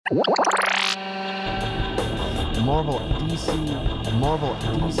Marvel, DC, Marvel,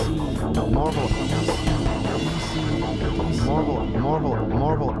 DC, Marvel, DC,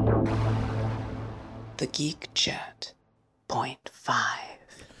 Marvel. The Geek Chat. Point 5.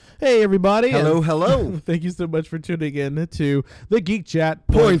 Hey, everybody. Hello. Thank you so much for tuning in to the Geek Chat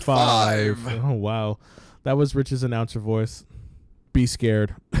Point 5. five. Oh, wow. That was Rich's announcer voice. Be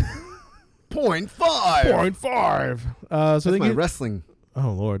scared. Point 5. Point 5. That's my wrestling.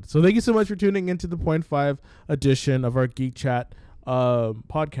 Oh, Lord. So thank you so much for tuning into the Point 5 edition of our Geek Chat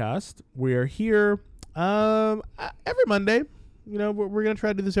podcast. We are here every Monday. You know, we're going to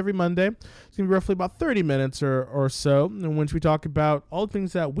try to do this every Monday. It's going to be roughly about 30 minutes or so, in which we talk about all the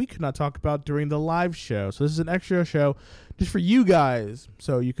things that we could not talk about during the live show. So this is an extra show just for you guys.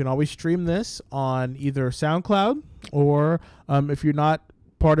 So you can always stream this on either SoundCloud or if you're not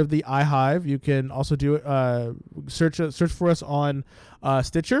part of the iHive, you can also do it. Search for us on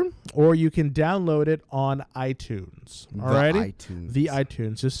Stitcher, or you can download it on iTunes. Alrighty, the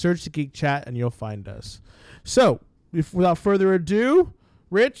iTunes. Just search the Geek Chat and you'll find us. So, without further ado,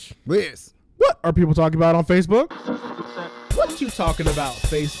 Rich, Yes. what are people talking about on Facebook? What you talking about,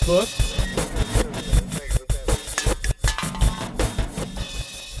 Facebook?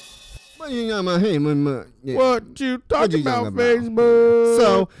 What you talking about, Facebook?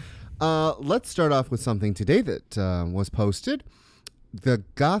 So, let's start off with something today that was posted. The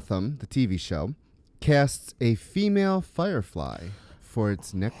Gotham, the TV show, casts a female Firefly for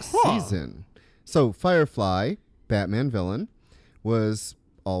its next season. So, Firefly, Batman villain, was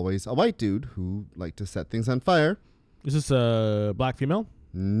always a white dude who liked to set things on fire. Is this a black female?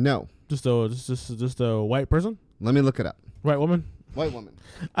 No. Just a white person? Let me look it up. White woman? White woman.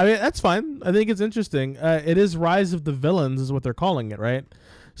 I mean, that's fine. I think it's interesting. It is Rise of the Villains is what they're calling it, right?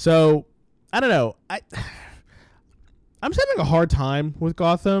 So, I don't know. I'm just having a hard time with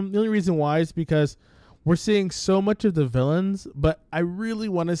Gotham. The only reason why is because we're seeing so much of the villains, but I really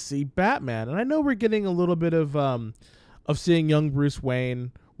want to see Batman. And I know we're getting a little bit of seeing young Bruce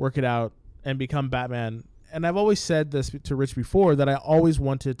Wayne work it out and become Batman. And I've always said this to Rich before, that I always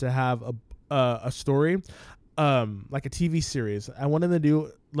wanted to have a story, like a TV series. I wanted to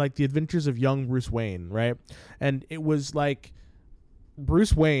do like the adventures of young Bruce Wayne, right? And it was like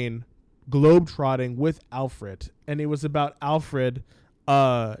Bruce Wayne globetrotting with Alfred, and it was about Alfred.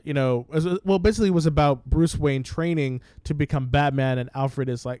 Basically it was about Bruce Wayne training to become Batman, and Alfred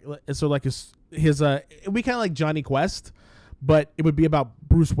is like, so like his it'd be kind of like Johnny Quest, but it would be about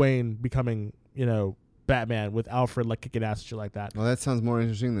Bruce Wayne becoming, Batman with Alfred like kicking ass and shit like that. Well, that sounds more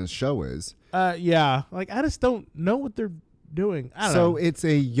interesting than the show is. Yeah. Like, I just don't know what they're doing. I don't know. So it's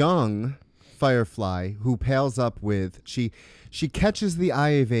a young Firefly who pals up with, she catches the eye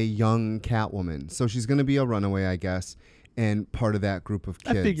of a young Catwoman. So she's going to be a runaway, I guess, and part of that group of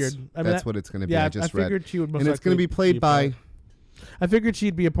kids. I figured. That's what it's going to be. Yeah, I just figured read. She would most and it's going to be played by... I figured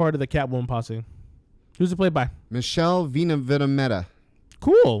she'd be a part of the Catwoman posse. Who's it played by? Michelle Vitametta.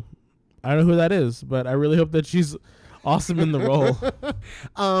 Cool. I don't know who that is, but I really hope that she's awesome in the role.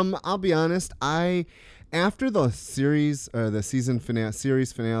 I'll be honest. After the series or the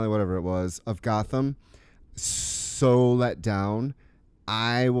series finale, whatever it was, of Gotham, so let down,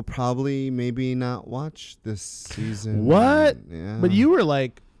 I will probably maybe not watch this season. What? Yeah. But you were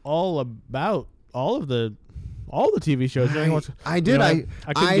like all about all the TV shows. I did. I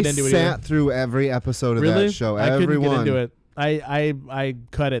couldn't get into it sat through every episode of that show. I couldn't get into it. I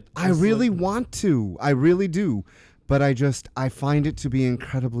cut it. I really want to. I really do. But I find it to be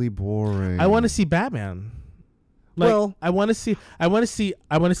incredibly boring. I want to see Batman. I want to see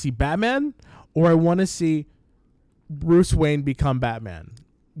Batman, or I want to see Bruce Wayne become Batman.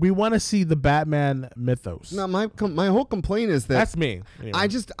 We want to see the Batman mythos. No, my whole complaint is that's me. Anyway.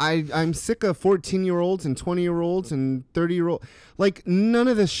 I'm sick of 14-year-olds and 20-year-olds and 30-year-olds. Like, none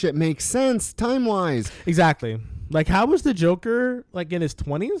of this shit makes sense time-wise. Exactly. Like, how was the Joker like in his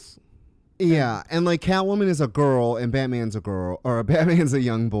 20s? Yeah, and like Catwoman is a girl and Batman's a girl, or Batman's a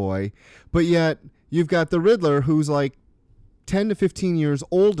young boy, but yet you've got the Riddler who's like 10 to 15 years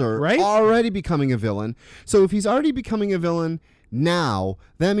older, right? Already becoming a villain. So if he's already becoming a villain now,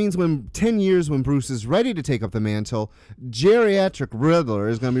 that means 10 years when Bruce is ready to take up the mantle, geriatric Riddler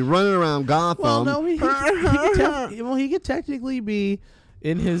is going to be running around Gotham. Well, no, he could technically be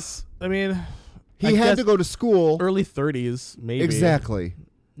in his, he had to go to school. Early 30s, maybe. Exactly.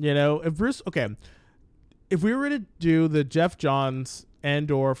 If we were to do the Jeff Johns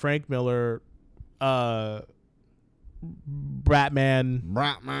and or Frank Miller Bratman,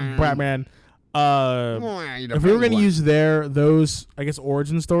 if we were going to use those, I guess,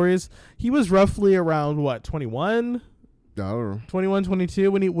 origin stories, he was roughly around, 21? Oh. 21,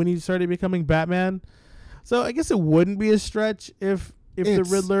 22 when he started becoming Batman. So I guess it wouldn't be a stretch if the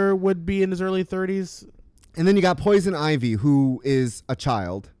Riddler would be in his early 30s. And then you got Poison Ivy, who is a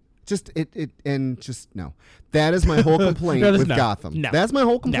child. No. That is my whole complaint with Gotham. No. That's my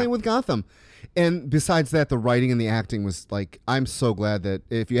whole complaint with Gotham. And besides that, the writing and the acting was like, I'm so glad that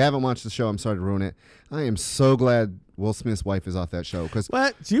if you haven't watched the show, I'm sorry to ruin it. I am so glad Will Smith's wife is off that show.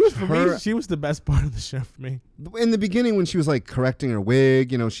 What? She was she was the best part of the show for me. In the beginning, when she was like correcting her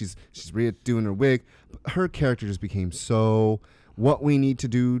wig, she's redoing her wig. Her character just became so. What we need to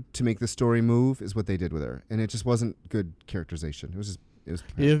do to make the story move is what they did with her, and it just wasn't good characterization. It was.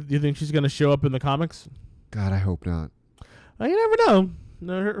 You think she's gonna show up in the comics? God, I hope not. Well, you never know.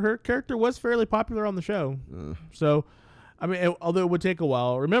 No, her character was fairly popular on the show, so I mean, although it would take a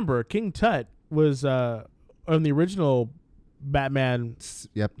while. Remember, King Tut was on the original Batman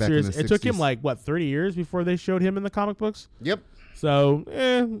back series. In the It 60s. took him 30 years before they showed him in the comic books. Yep. So,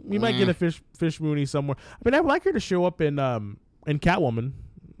 we might get a fish Mooney somewhere. I mean, I'd like her to show up in Catwoman.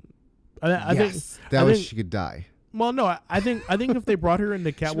 I think she could die. Well, no, I think if they brought her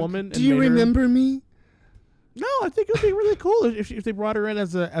into Catwoman, do you remember me? No, I think it would be really cool if they brought her in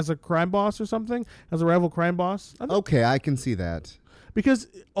as a crime boss or something, as a rival crime boss. Okay, I can see that. Because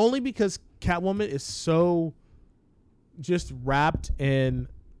Catwoman is so just wrapped in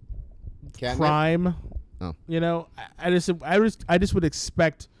Catnip? crime. Oh. I just would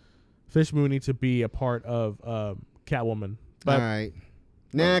expect Fish Mooney to be a part of Catwoman. But all right.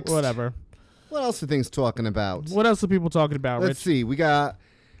 Next. Whatever. What else are things talking about? What else are people talking about, Let's see. We got...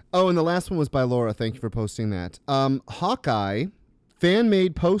 Oh, and the last one was by Laura. Thank you for posting that. Hawkeye,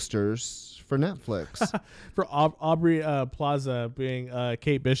 fan-made posters for Netflix. For Aubrey Plaza being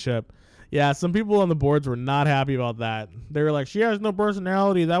Kate Bishop. Yeah, some people on the boards were not happy about that. They were like, she has no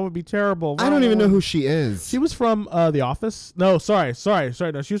personality. That would be terrible. I don't even know who she is. She was from The Office. No, sorry.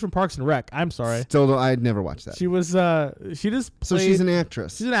 No, she was from Parks and Rec. I'm sorry. Still, I'd never watched that. She was, she just played. So she's an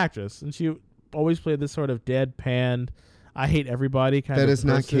actress. She's an actress. And she always played this sort of deadpan, I hate everybody kind of person.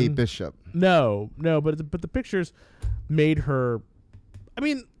 That is not Kate Bishop. No, but the pictures made her, I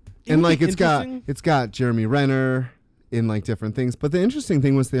mean, and it's got Jeremy Renner in different things. But the interesting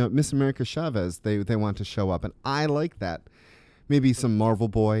thing was the Miss America Chavez. They want to show up, and I like that. Maybe some Marvel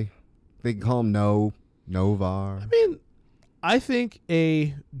boy. They can call him Novar. I mean, I think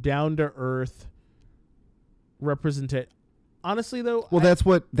a down to earth representation. Honestly, though, well, that's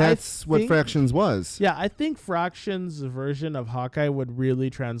what Fractions was. Yeah, I think Fractions' version of Hawkeye would really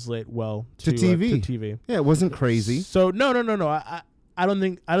translate well to TV. Yeah, it wasn't crazy. So no. I don't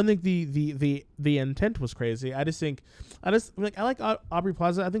think the intent was crazy. I like Aubrey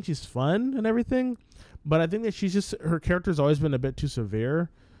Plaza. I think she's fun and everything, but I think that her character's always been a bit too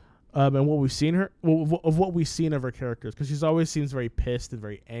severe. And what we've seen of her characters, because she's always seems very pissed and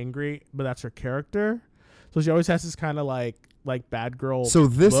very angry, but that's her character. So she always has this kind of like bad girl. So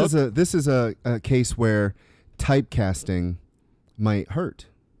this look. is a case where typecasting might hurt,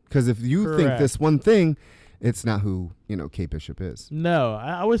 because if you think this one thing, it's not who Kate Bishop is. No,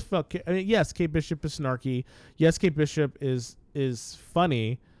 I always felt. I mean, yes, Kate Bishop is snarky. Yes, Kate Bishop is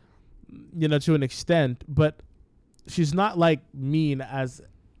funny, to an extent, but she's not mean as.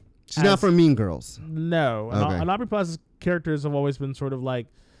 She's not from Mean Girls. No, okay. And Aubrey Plaza's characters have always been sort of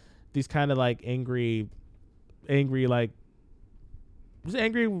these kind of angry angry. She always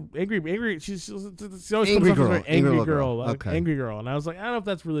angry comes off as angry girl. Okay. Angry girl. And I was like, I don't know if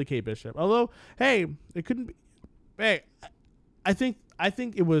that's really Kate Bishop. Although, hey, it couldn't be. Hey, I think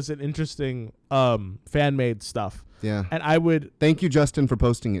it was an interesting fan made stuff. Yeah. And I would thank you, Justin, for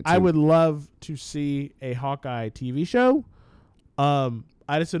posting it too. I would love to see a Hawkeye TV show.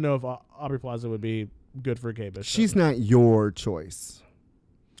 I just don't know if Aubrey Plaza would be good for Kate Bishop. She's not your choice.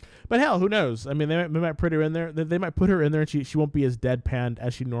 But hell, who knows? I mean, they might put her in there. They might put her in there, and she won't be as deadpan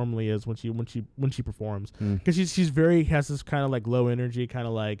as she normally is when she performs. Because she's very has this kind of low energy, kind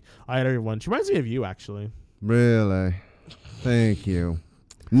of I had everyone. She reminds me of you, actually. Really? Thank you.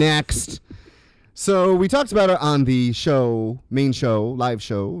 Next. So we talked about it on the main show, live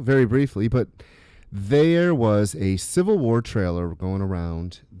show, very briefly, but there was a Civil War trailer going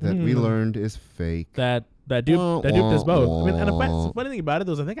around that we learned is fake. That dude does both. I mean, and the funny thing about it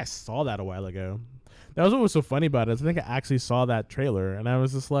is, I think I saw that a while ago. That was what was so funny about it. I think I actually saw that trailer, and I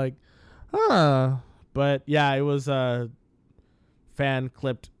was just like, huh. But yeah, it was a fan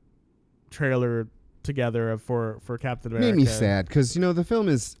clipped trailer together for Captain America. Made me sad because the film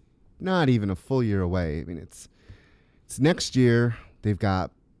is not even a full year away. I mean, it's next year. They've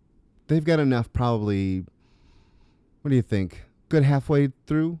got enough, probably. What do you think? Good halfway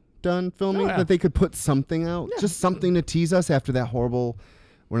through done filming, that they could put something out, just something to tease us after that horrible.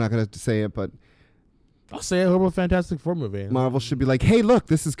 We're not going to say it, but I'll say a horrible Fantastic Four movie. Marvel should be like, hey, look,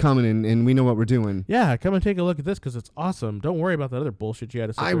 this is coming, and we know what we're doing. Yeah, come and take a look at this because it's awesome. Don't worry about that other bullshit you had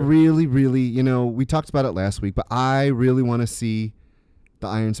to say. I really, really, we talked about it last week, but I really want to see the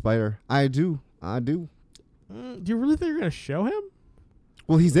Iron Spider. I do. Do you really think you're going to show him?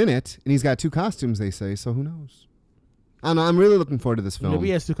 Well, he's in it, and he's got 2 costumes, they say, so who knows? I don't know. I'm really looking forward to this film. Maybe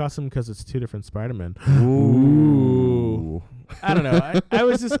he has 2 costumes because it's 2 different Spider-Men. Ooh. I don't know. I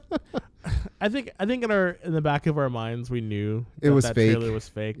was just... I think in the back of our minds we knew that fake. trailer was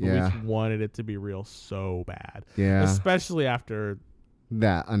fake, but we just wanted it to be real so bad. Yeah. Especially after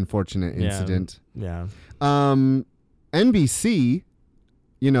that unfortunate incident. Yeah. NBC,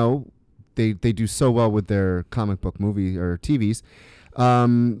 they do so well with their comic book movie or TVs.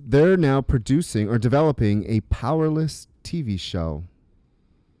 They're now producing or developing a Powerless TV show.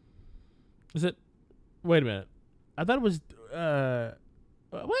 Is it? Wait a minute. I thought it was.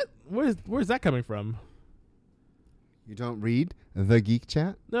 What? Where's that coming from? You don't read the Geek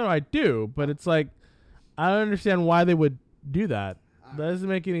Chat? No, I do, but it's like I don't understand why they would do that. That doesn't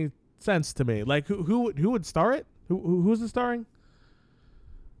make any sense to me. Like who would star it? Who's the starring?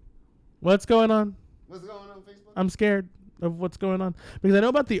 What's going on? What's going on Facebook? I'm scared of what's going on because I know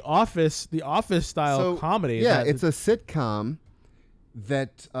about the Office style comedy. Yeah, it's a sitcom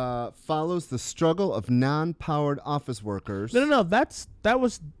that follows the struggle of non-powered office workers. No.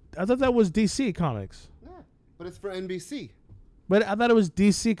 I thought that was DC Comics. Yeah, but it's for NBC. But I thought it was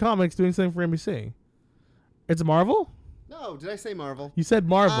DC Comics doing something for NBC. It's Marvel? No, did I say Marvel? You said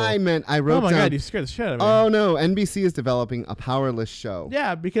Marvel. I meant I wrote down. Oh my god, you scared the shit out of me. Oh no, NBC is developing a Powerless show.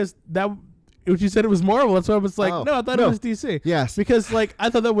 Yeah, because when you said it was Marvel, that's why I was like, no, I thought it was DC. Yes, because like I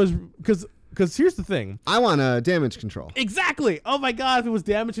thought that was because here's the thing. I want damage control. Exactly. Oh my god, if it was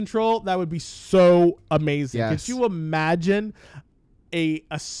damage control, that would be so amazing. Yes. Could you imagine a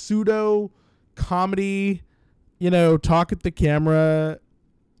pseudo comedy, talk at the camera,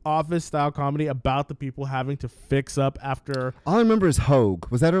 office style comedy about the people having to fix up after? All I remember is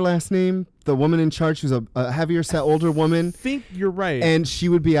Hogue. Was that her last name? The woman in charge, she was a heavier set older woman. I think you're right. And she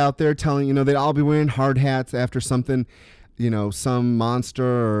would be out there telling, they'd all be wearing hard hats after something, some monster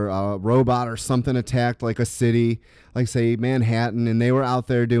or a robot or something attacked like a city, like say Manhattan, and they were out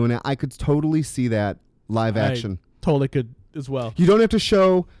there doing it. I could totally see that live action. Totally could as well. You don't have to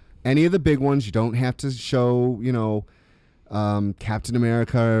show any of the big ones. You don't have to show, Captain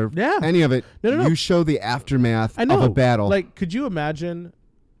America or any of it. No. You show the aftermath of a battle. Like, could you imagine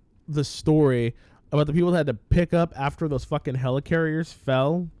the story about the people that had to pick up after those fucking helicarriers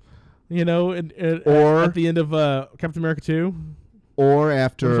fell? Or at the end of Captain America 2? Or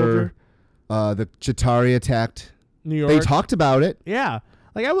after the Chitauri attacked New York. They talked about it. Yeah.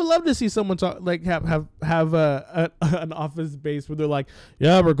 Like I would love to see someone talk, like have an office base where they're like,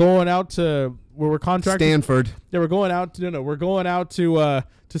 yeah, we're going out to where we're contracted. Stanford. Yeah, we're going out to we're going out to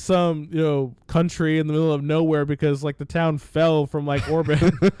some country in the middle of nowhere because like the town fell from like orbit.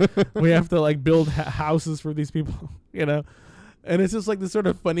 We have to like build houses for these people, And it's just like this sort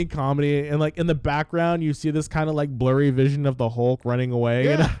of funny comedy, and like in the background you see this kind of like blurry vision of the Hulk running away.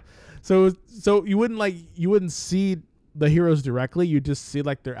 Yeah. So you wouldn't see the heroes directly. You just see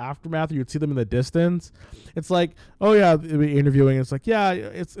like their aftermath, or you'd see them in the distance. It's like, oh yeah, interviewing. It's like, yeah,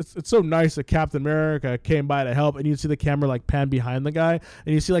 it's so nice that Captain America came by to help, and you see the camera like pan behind the guy,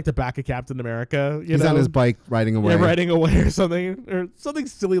 and you see like the back of Captain America. He's on his bike riding away. Yeah, riding away or something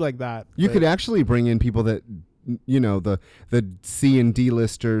silly like that. You could actually bring in people that the C and D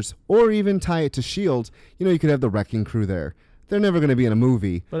listers, or even tie it to Shield. You could have the Wrecking Crew there. They're never going to be in a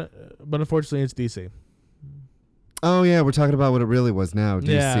movie. But unfortunately, it's DC. Oh yeah, we're talking about what it really was now. DC.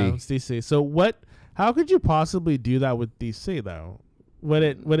 Yeah, it's DC. So what? How could you possibly do that with DC though? Would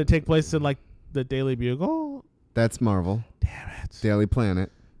it take place in like the Daily Bugle? That's Marvel. Damn it. Daily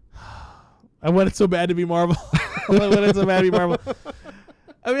Planet. I want it so bad to be Marvel. I want it so bad to be Marvel.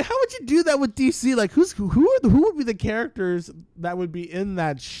 I mean, how would you do that with DC? Like, who would be the characters that would be in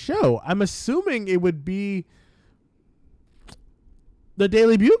that show? I'm assuming it would be the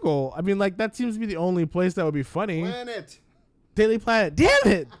Daily Bugle. I mean, like that seems to be the only place that would be funny. Planet. Daily Planet. Damn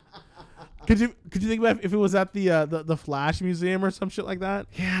it! Could you think about if it was at the Flash Museum or some shit like that?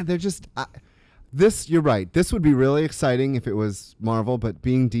 Yeah, they're just this. You're right. This would be really exciting if it was Marvel, but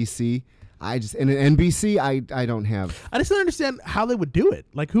being DC, and an NBC, I don't have. I just don't understand how they would do it.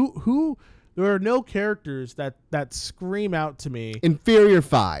 Like who there are no characters that scream out to me. Inferior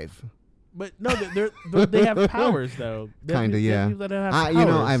 5. But no, they have powers though. Kind of, yeah. Powers.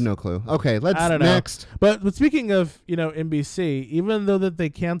 I have no clue. Okay, let's I don't know. next. But speaking of NBC, even though that they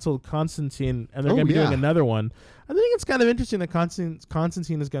canceled Constantine and they're going to be doing another one, I think it's kind of interesting that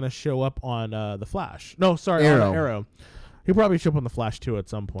Constantine is going to show up on The Flash. No, sorry, on Arrow. He'll probably show up on The Flash too at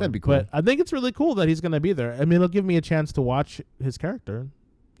some point. That'd be cool. But I think it's really cool that he's going to be there. I mean, it'll give me a chance to watch his character.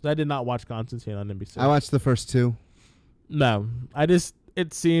 I did not watch Constantine on NBC. I watched the first 2. No,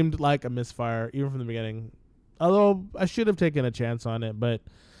 it seemed like a misfire even from the beginning. Although I should have taken a chance on it, but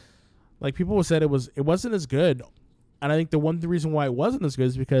like people said, it wasn't as good. And I think the reason why it wasn't as good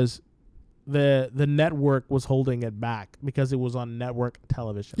is because the network was holding it back because it was on network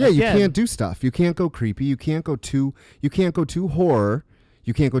television. Yeah, you can't do stuff. You can't go creepy. You can't go too horror.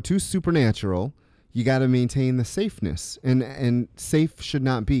 You can't go too supernatural. You got to maintain the safeness, and safe should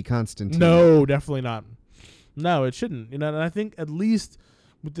not be Constantine. No, definitely not. No, it shouldn't. And I think at least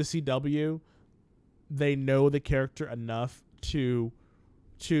with the CW, they know the character enough to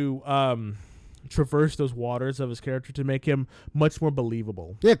traverse those waters of his character to make him much more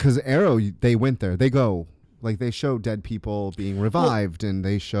believable. Yeah, because Arrow, they went there. They go. Like, they show dead people being revived, and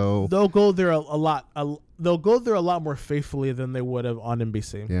they show... They'll go there a lot. They'll go there a lot more faithfully than they would have on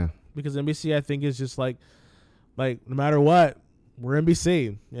NBC. Yeah. Because NBC, I think, is just like no matter what, we're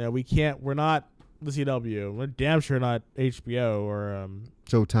NBC. We're not the CW. We're damn sure not HBO or...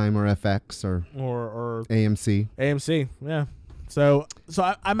 Showtime or FX or AMC. AMC, yeah. So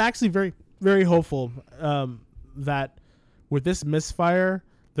I'm actually very, very hopeful that with this misfire,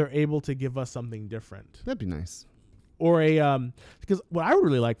 they're able to give us something different. That'd be nice. Or because what I would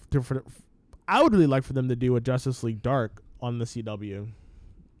really like for them to do a Justice League Dark on the CW.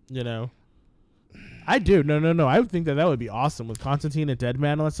 I do. No. I would think that would be awesome with Constantine and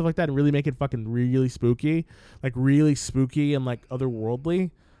Deadman and all that stuff like that, and really make it fucking really spooky, and like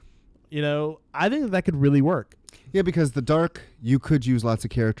otherworldly. I think that could really work. Yeah, because the Dark, you could use lots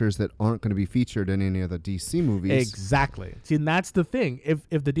of characters that aren't going to be featured in any of the DC movies. Exactly. See, and that's the thing. If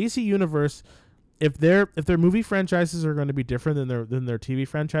the DC universe, if their movie franchises are going to be different than their TV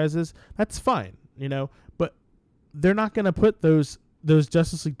franchises, that's fine. But they're not going to put those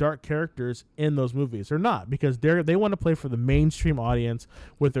Justice League Dark characters in those movies. They're not, because they want to play for the mainstream audience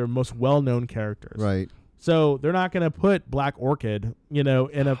with their most well-known characters. Right. So they're not going to put Black Orchid, in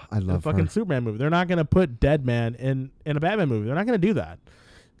a fucking Superman movie. They're not going to put Deadman in a Batman movie. They're not going to do that.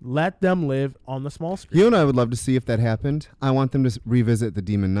 Let them live on the small screen. You know what I would love to see if that happened? I want them to revisit the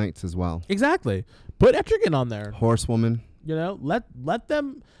Demon Knights as well. Exactly. Put Etrigan on there. Horsewoman. Let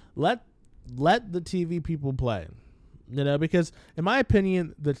the TV people play. Because in my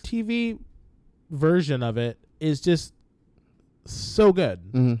opinion, the TV version of it is just so good.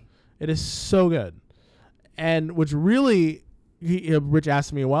 Mm-hmm. It is so good. And which really, Rich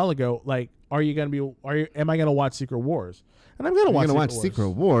asked me a while ago, like, am I going to watch Secret Wars? And I'm going to watch Secret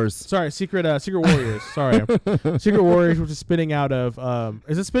Wars. Sorry, Secret Warriors. Sorry. Secret Warriors, which is spinning out of,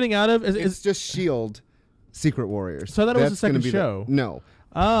 is it spinning out of? It's just S.H.I.E.L.D. Secret Warriors. So that was the second show. No.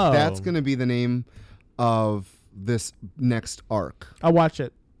 Oh. That's going to be the name of this next arc. I'll watch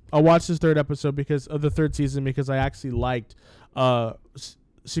it. I'll watch this third episode because of the third season, because I actually liked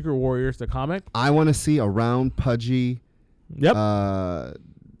Secret Warriors, the comic. I want to see a round, pudgy... Yep.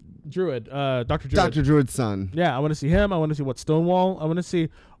 Druid. Dr. Druid. Dr. Druid's son. Yeah, I want to see him. I want to see Stonewall. I want to see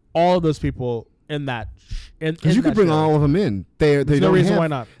all of those people in that. Because you could bring all of them in. There's no reason why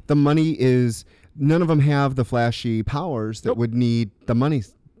not. The money is... None of them have the flashy powers that would need the money.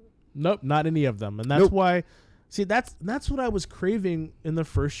 Nope, not any of them. And that's why... See, that's what I was craving in the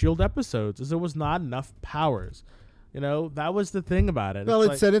first S.H.I.E.L.D. episodes, is there was not enough powers. That was the thing about it. Well,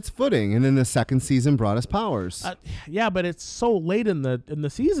 it said its footing, and then the second season brought us powers. Yeah, but it's so late in the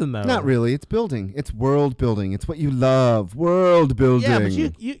season, though. Not really. It's building. It's world building. It's what you love. World building. Yeah, but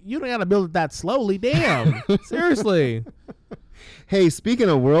you don't got to build it that slowly. Damn. Seriously. Hey, speaking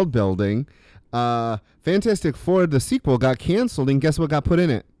of world building, Fantastic Four, the sequel, got canceled, and guess what got put in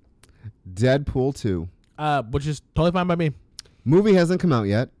it? Deadpool 2. Which is totally fine by me. Movie hasn't come out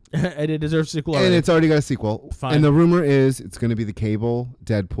yet. And it deserves a sequel already. And it's already got a sequel. Fine. And the rumor is it's going to be the Cable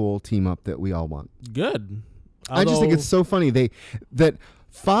Deadpool team up that we all want. Good. I just think it's so funny that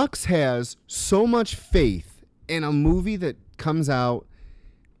Fox has so much faith in a movie that comes out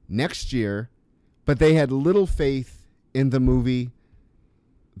next year, but they had little faith in the movie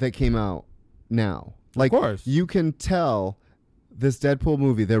that came out now. Like, of course. You can tell this Deadpool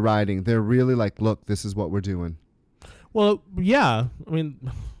movie they're writing. They're really like, look, this is what we're doing. Well, yeah. I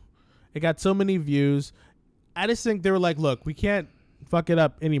mean, it got so many views. I just think they were like, look, we can't fuck it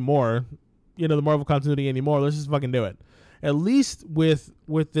up anymore. The Marvel continuity anymore. Let's just fucking do it. at least with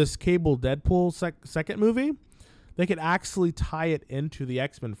this Cable Deadpool second movie, they could actually tie it into the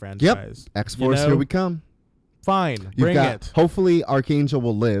X-Men franchise. Yep. X-Force, here we come. Fine, bring it. Hopefully, Archangel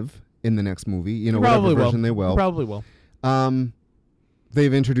will live in the next movie. You know, Probably whatever version will. they will. Probably will.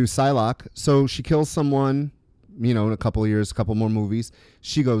 They've introduced Psylocke, so she kills someone. You know, in a couple of years, a couple more movies,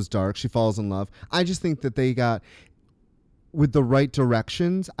 she goes dark. She falls in love. I just think that they got, with the right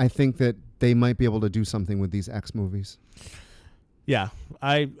directions, I think that they might be able to do something with these X movies. Yeah,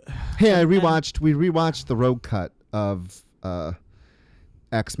 we rewatched the road cut of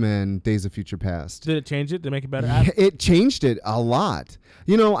X-Men Days of Future Past. Did it change it to make it better? It changed it a lot.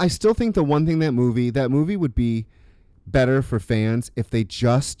 You know, I still think the one thing that movie would be better for fans if they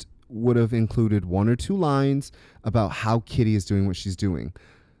just would have included one or two lines about how Kitty is doing what she's doing.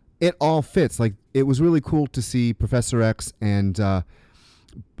 It all fits. Like, it was really cool to see Professor X and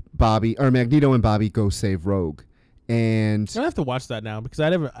Magneto and Bobby go save Rogue. And I have to watch that now because I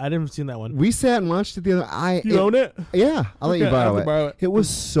never seen that one. We sat and watched it the other. You own it? Yeah, I'll let you borrow it. It was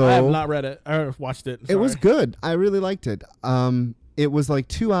so. I have not read it. I watched it. Sorry. It was good. I really liked it. It was like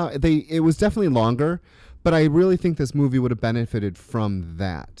 2 hours. It was definitely longer, but I really think this movie would have benefited from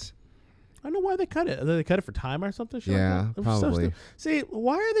that. I don't know why they cut it. Did they cut it for time or something? Yeah, like probably. See,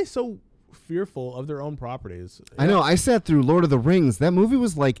 why are they so fearful of their own properties? I know. I sat through Lord of the Rings. That movie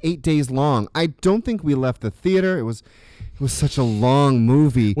was like 8 days long. I don't think we left the theater. It was such a long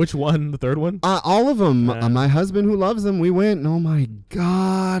movie. Which one? The third one? All of them. My husband, who loves them, we went. And oh my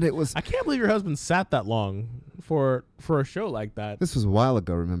God, it was. I can't believe your husband sat that long for a show like that. This was a while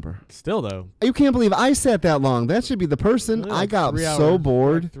ago. Remember? Still though, you can't believe I sat that long. That should be the person. Like I got so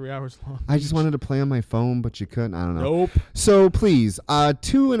bored. Like 3 hours long. I just wanted to play on my phone, but you couldn't. I don't know. Nope. So please,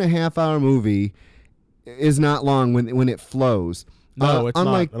 2.5 hour movie is not long when it flows. No, it's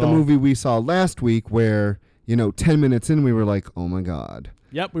unlike not the all. movie we saw last week, where 10 minutes in we were like, oh my God.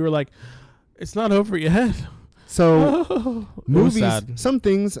 Yep, we were like, it's not over yet. So movies, sad. some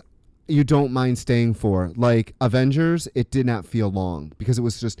things you don't mind staying for, like Avengers. It did not feel long because it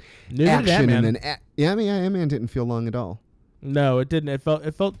was just action and then Ant-Man didn't feel long at all. No, it didn't. It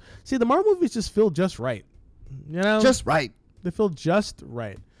felt. See, the Marvel movies just feel just right. You know, just right. They feel just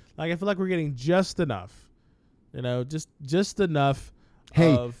right. Like I feel like we're getting just enough. Just enough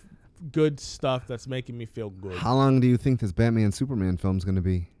of good stuff that's making me feel good. How long do you think this Batman Superman film's going to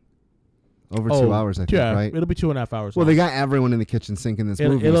be? Over 2 hours, I think, right? It'll be 2.5 hours. Well, long. they got everyone in the kitchen sink in this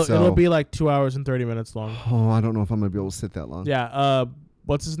movie. It'll be like 2 hours and 30 minutes long. Oh, I don't know if I'm going to be able to sit that long. Yeah.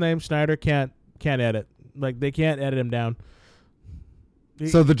 What's his name? Schneider can't edit. Like they can't edit him down.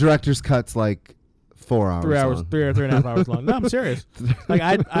 So the director's cut's like 4 hours. 3 hours, long. 3 or 3.5 hours long. No, I'm serious. Like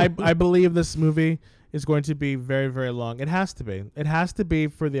I believe this movie is going to be very, very long. It has to be. It has to be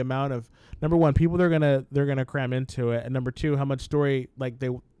for the amount of, number one, people they're gonna cram into it, and number two, how much story like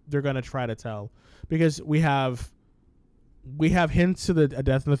they're gonna try to tell, because we have hints to a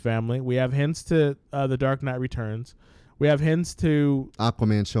death in the family. We have hints to the Dark Knight Returns. We have hints to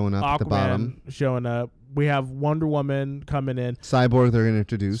Aquaman showing up at the bottom. Showing up. We have Wonder Woman coming in. Cyborg they're gonna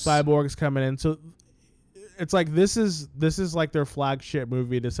introduce. Cyborg's coming in. So it's like this is like their flagship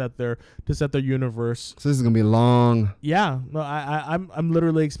movie to set their universe. So this is gonna be long. Yeah, no, I'm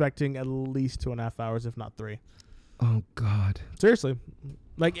literally expecting at least 2.5 hours, if not 3. Oh God! Seriously,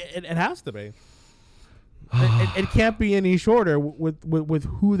 like it has to be. it can't be any shorter with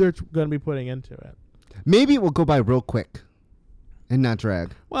who they're going to be putting into it. Maybe it will go by real quick, and not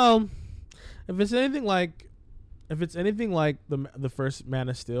drag. Well, if it's anything like the first Man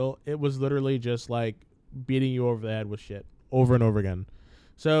of Steel, it was literally just like beating you over the head with shit over and over again.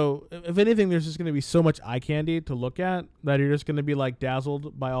 So if anything, there's just going to be so much eye candy to look at that you're just going to be like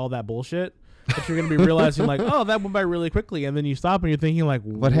dazzled by all that bullshit that you're going to be realizing like, oh, that went by really quickly. And then you stop and you're thinking like,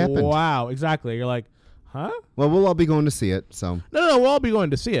 what happened? Wow, exactly. You're like, huh? Well, we'll all be going to see it. So no, we'll all be going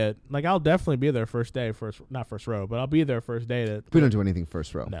to see it. Like I'll definitely be there not first row, but I'll be there first day. We don't do anything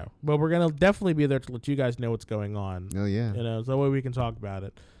first row. No, but we're going to definitely be there to let you guys know what's going on. Oh yeah. So that way we can talk about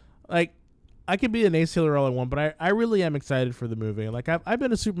it. Like, I could be a naysayer all I want, but I really am excited for the movie. Like I've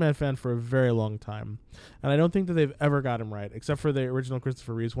been a Superman fan for a very long time, and I don't think that they've ever got him right, except for the original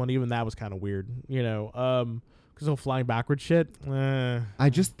Christopher Reeves one. Even that was kind of weird, because of flying backwards shit. I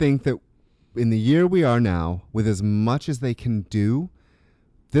just think that in the year we are now, with as much as they can do,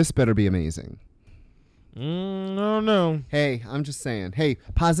 this better be amazing. No. Hey, I'm just saying. Hey,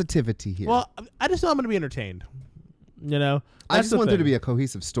 positivity here. Well, I just know I'm going to be entertained. I just want there to be a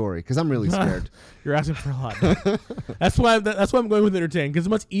cohesive story because I'm really scared. You're asking for a lot. That's why I'm going with entertain, because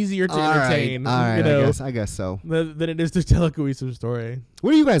it's much easier to entertain. All right, I guess so. Than it is to tell a cohesive story.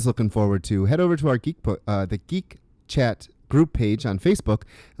 What are you guys looking forward to? Head over to our the Geek Chat group page on Facebook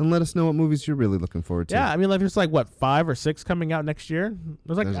and let us know what movies you're really looking forward to. Yeah, I mean, like there's like what 5 or 6 coming out next year.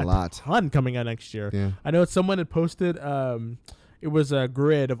 There's a lot. Ton coming out next year. Yeah. I know someone had posted. It was a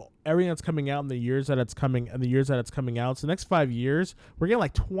grid of everything that's coming out in the years that it's coming and the years that it's coming out. So the next 5 years, we're getting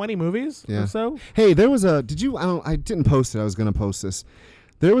like 20 movies or so. Hey, there was a. Did you? I didn't post it. I was going to post this.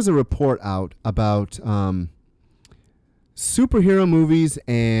 There was a report out about superhero movies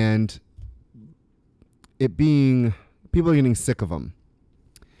and it being people are getting sick of them,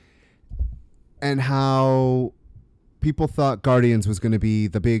 and how people thought Guardians was going to be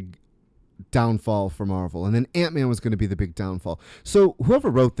the big downfall for Marvel, and then Ant-Man was going to be the big downfall. So whoever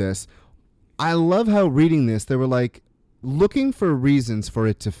wrote this, I love how reading this, they were like looking for reasons for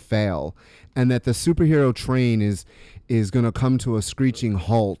it to fail, and that the superhero train is going to come to a screeching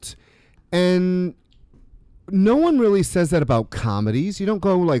halt. And no one really says that about comedies. You don't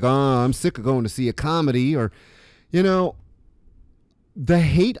go like, oh, I'm sick of going to see a comedy, or, you know, the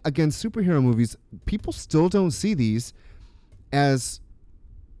hate against superhero movies, people still don't see these as,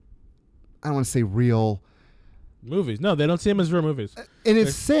 I don't want to say real movies. No, they don't see them as real movies. And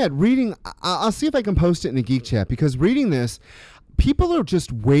it's sad reading. I'll see if I can post it in the Geek Chat, because reading this, people are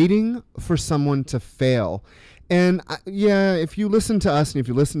just waiting for someone to fail. And yeah, if you listen to us and if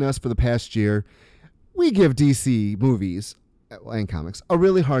you listen to us for the past year, we give DC movies and comics a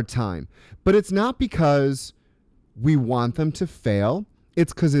really hard time. But it's not because we want them to fail.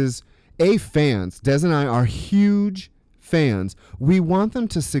 It's because as fans, Des and I are huge fans. We want them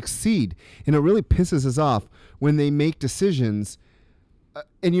to succeed. And it really pisses us off when they make decisions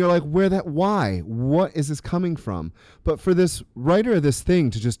and you're like, why? What is this coming from? But for this writer of this thing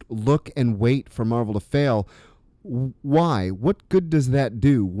to just look and wait for Marvel to fail, why? What good does that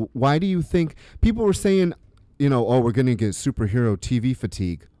do? Why do you think people were saying, you know, oh, we're going to get superhero TV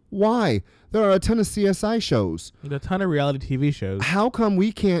fatigue? Why? There are a ton of CSI shows. A ton of reality TV shows. How come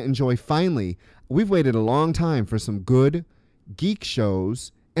we can't enjoy, finally, we've waited a long time for some good geek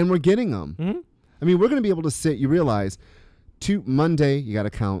shows, and we're getting them. Mm-hmm. I mean, we're going to be able to sit, you realize, Monday, you got to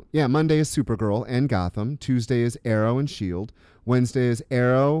count. Yeah, Monday is Supergirl and Gotham. Tuesday is Arrow and S.H.I.E.L.D. Wednesday is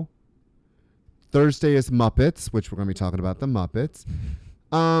Arrow. Thursday is Muppets, which we're going to be talking about the Muppets.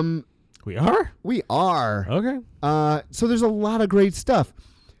 We are? We are. Okay. So there's a lot of great stuff.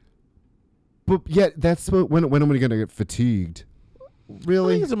 But yet, that's when are we going to get fatigued?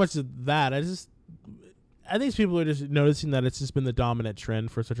 Really? I think it's so much of that. I think people are just noticing that it's just been the dominant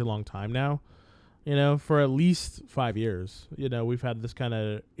trend for such a long time now. You know, for at least 5 years. You know, we've had this kind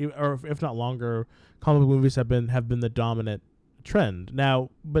of, or if not longer, comic book movies have been the dominant trend.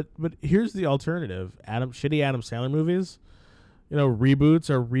 Now, but here's the alternative: shitty Adam Sandler movies. You know, reboots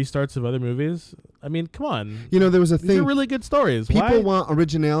or restarts of other movies. I mean, come on. You know, there was a thing. These are really good stories. People want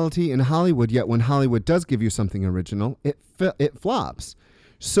originality in Hollywood, yet when Hollywood does give you something original, it flops.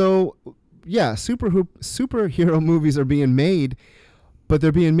 So, yeah, superhero movies are being made, but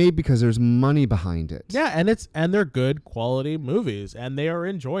they're being made because there's money behind it. Yeah, and they're good quality movies, and they are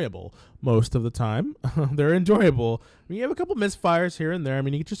enjoyable most of the time. They're enjoyable. I mean, you have a couple misfires here and there. I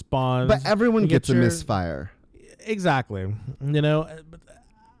mean, you get your Spawns. But everyone gets a misfire. Exactly. You know, but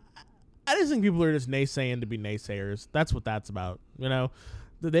I just think people are just naysaying to be naysayers. That's what that's about. You know,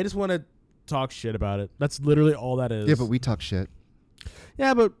 they just want to talk shit about it. That's literally all that is. Yeah, but we talk shit.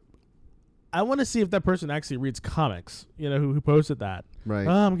 Yeah, but I want to see if that person actually reads comics. You know, who posted that. Right.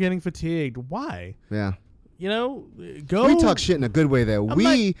 Oh, I'm getting fatigued. Why? Yeah. You know, go. We talk shit in a good way, though.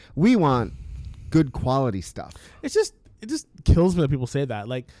 We want good quality stuff. It just kills me that people say that.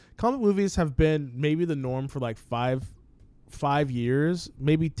 Like, comic movies have been maybe the norm for like five years,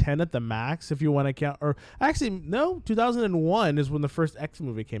 maybe 10 at the max, if you want to count. Or actually, no, 2001 is when the first X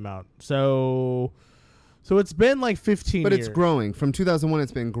movie came out. So it's been like 15 but years. But it's growing. From 2001,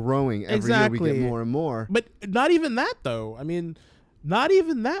 it's been growing. Every year we get more and more. But not even that, though. I mean, not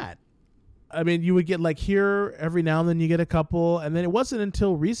even that. I mean, you would get like here every now and then you get a couple. And then it wasn't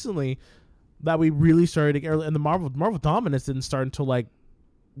until recently that we really started to get, and the Marvel dominance didn't start until like,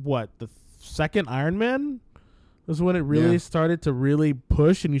 what, the second Iron Man was when it really started to really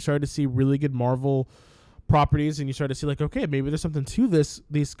push, and you started to see really good Marvel properties, and you started to see like, okay, maybe there's something to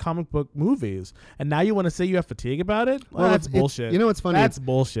these comic book movies. And now you want to say you have fatigue about it? Well, that's bullshit. You know what's funny? That's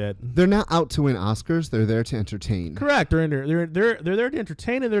bullshit. They're not out to win Oscars. They're there to entertain. Correct. They're there to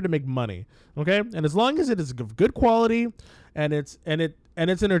entertain, and they're to make money. Okay, and as long as it is of good quality, and it's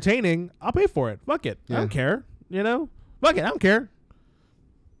entertaining, I'll pay for it. Fuck it. I don't care. You know, fuck it. I don't care.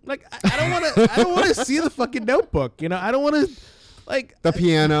 Like I don't want to see the fucking Notebook. You know, I don't want to like the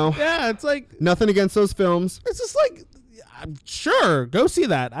piano. Yeah, it's like nothing against those films. It's just like, I'm sure, go see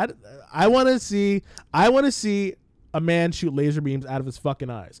that. I want to see a man shoot laser beams out of his fucking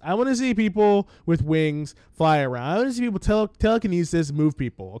eyes. I want to see people with wings fly around. I want to see people telekinesis move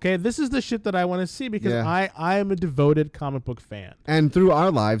people. Okay, this is the shit that I want to see because I am a devoted comic book fan. And through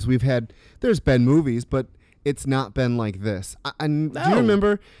our lives, there's been movies, but it's not been like this. Do you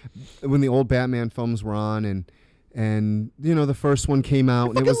remember when the old Batman films were on and the first one came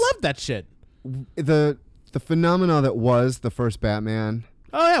out? I fucking loved that shit. The phenomena that was the first Batman.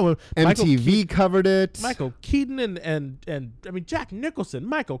 Oh yeah, well, MTV covered it. Michael Keaton and I mean Jack Nicholson,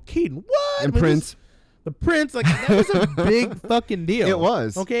 Michael Keaton, what? And Prince. The Prince, like that was a big fucking deal. It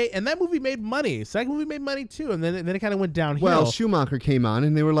was. Okay, and that movie made money. Second movie made money too, and then it kind of went downhill. Well, Schumacher came on,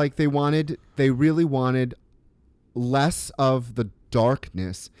 and they were like, they really wanted less of the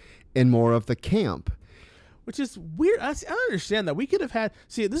darkness and more of the camp. Which is weird. I don't understand that. We could have had.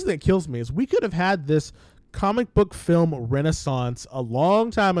 See, this is what kills me is we could have had this comic book film renaissance a long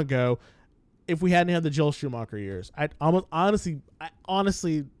time ago if we hadn't had the Joel Schumacher years. I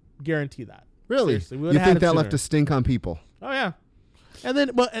honestly guarantee that. Really? Seriously, you think that left a stink on people? Oh yeah. And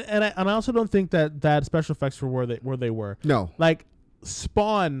then, I also don't think that special effects were where they were. No. Like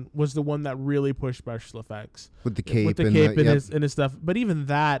Spawn was the one that really pushed special effects with the cape, and his stuff. But even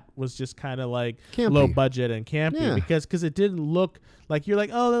that was just kind of like campy. Low budget and campy because it didn't look like you're like,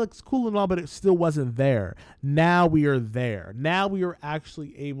 oh, that looks cool and all, but it still wasn't there. Now we are there. Now we are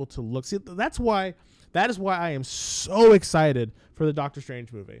actually able to look. See, that is why I am so excited for the Doctor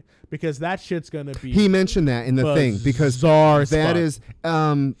Strange movie because that shit's gonna be. He mentioned that in the thing because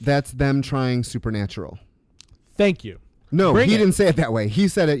that's them trying supernatural. Thank you. No, he didn't say it that way. He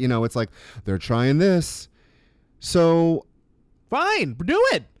said it, it's like they're trying this. So fine, do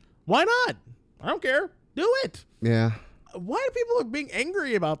it. Why not? I don't care. Do it. Yeah. Why are people being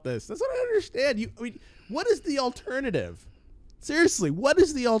angry about this? That's what I understand. What is the alternative? Seriously, what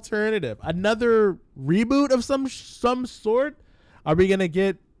is the alternative? Another reboot of some sort? Are we gonna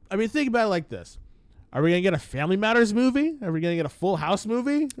get? I mean, think about it like this: are we gonna get a Family Matters movie? Are we gonna get a Full House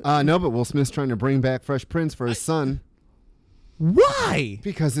movie? No, but Will Smith's trying to bring back Fresh Prince for his son. Why?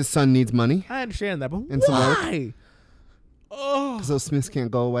 Because his son needs money. I understand that, but and why? Oh, because those Smiths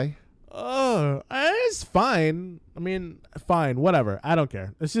can't go away. Oh, it's fine. I mean, fine, whatever. I don't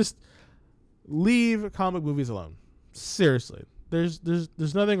care. It's just leave comic movies alone. Seriously, there's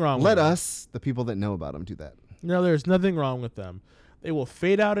nothing wrong. Let with them. us, the people that know about them, do that. No, there's nothing wrong with them. They will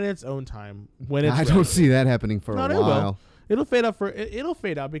fade out in its own time when it's. I don't see that happening for a while. It'll fade out it'll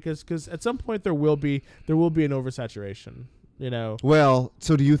fade out because at some point there will be an oversaturation. Well,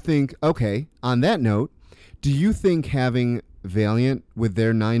 so do you think? Okay, on that note, do you think having Valiant with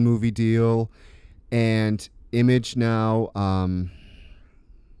their 9-movie deal and Image now,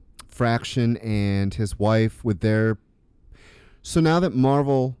 Fraction and his wife with their, so now that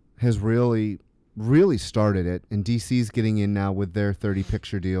Marvel has really started it and DC's getting in now with their 30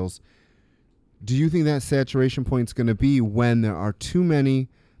 picture deals, do you think that saturation point's going to be when there are too many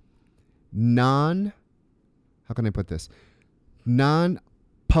non-public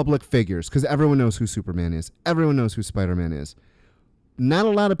figures? Because everyone knows who Superman is. Everyone knows who Spider-Man is. Not a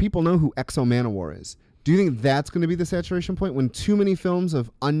lot of people know who Exo Manowar is. Do you think that's going to be the saturation point when too many films of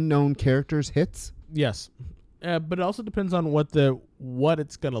unknown characters hits? Yes. But it also depends on what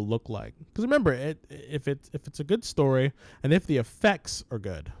it's going to look like. Because remember, if it's a good story and if the effects are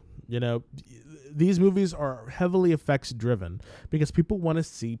good, these movies are heavily effects driven because people want to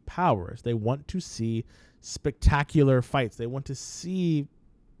see powers. They want to see spectacular fights. They want to see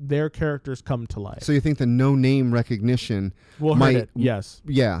their characters come to life. So you think the no-name recognition will hurt it? Yes.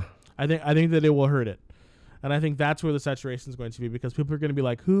 Yeah. I think that it will hurt it. And I think that's where the saturation is going to be because people are going to be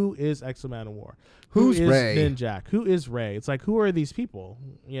like, who is Exo Manowar? Who's is Ray? Ninjak? Who is Ray? It's like, who are these people?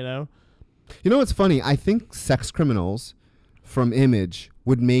 You know what's funny? I think Sex Criminals from Image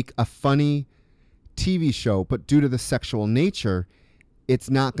would make a funny TV show, but due to the sexual nature,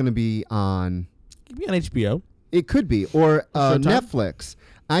 it's not going to be on... It could be on HBO. It could be. Or Netflix.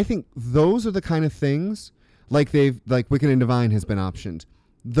 I think those are the kind of things, like Wicked and Divine has been optioned.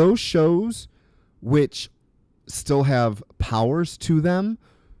 Those shows which still have powers to them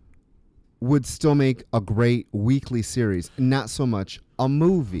would still make a great weekly series, not so much a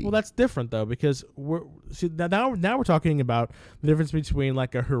movie. Well, that's different though, because now we're talking about the difference between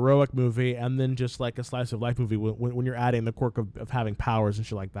like a heroic movie and then just like a slice of life movie when you're adding the quirk of having powers and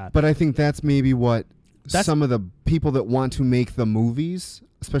shit like that. But I think that's maybe what some of the people that want to make the movies,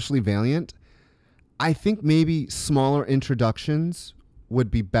 especially Valiant, I think maybe smaller introductions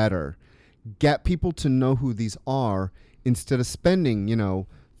would be better. Get people to know who these are instead of spending,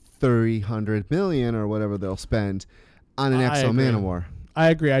 $300 million or whatever they'll spend on an Exo Manowar. I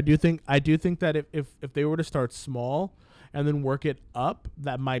agree. I do think that if they were to start small and then work it up,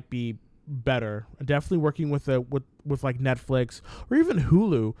 that might be better. Definitely working with like Netflix or even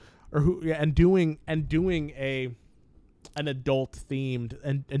Hulu and doing an adult themed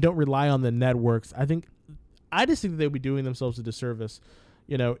and don't rely on the networks. I just think that they would be doing themselves a disservice,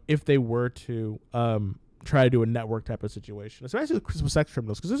 if they were to try to do a network type of situation, especially with sex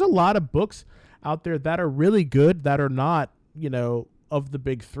criminals, because there's a lot of books out there that are really good that are not, of the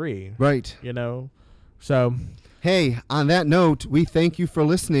big three. Right. So. Hey, on that note, we thank you for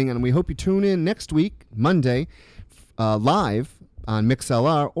listening, and we hope you tune in next week, Monday, live on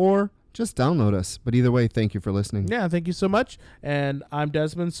MixLR, or just download us. But either way, thank you for listening. Yeah, thank you so much. And I'm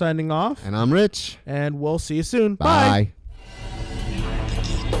Desmond signing off. And I'm Rich. And we'll see you soon. Bye.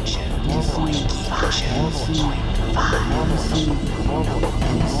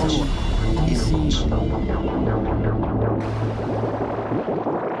 Bye.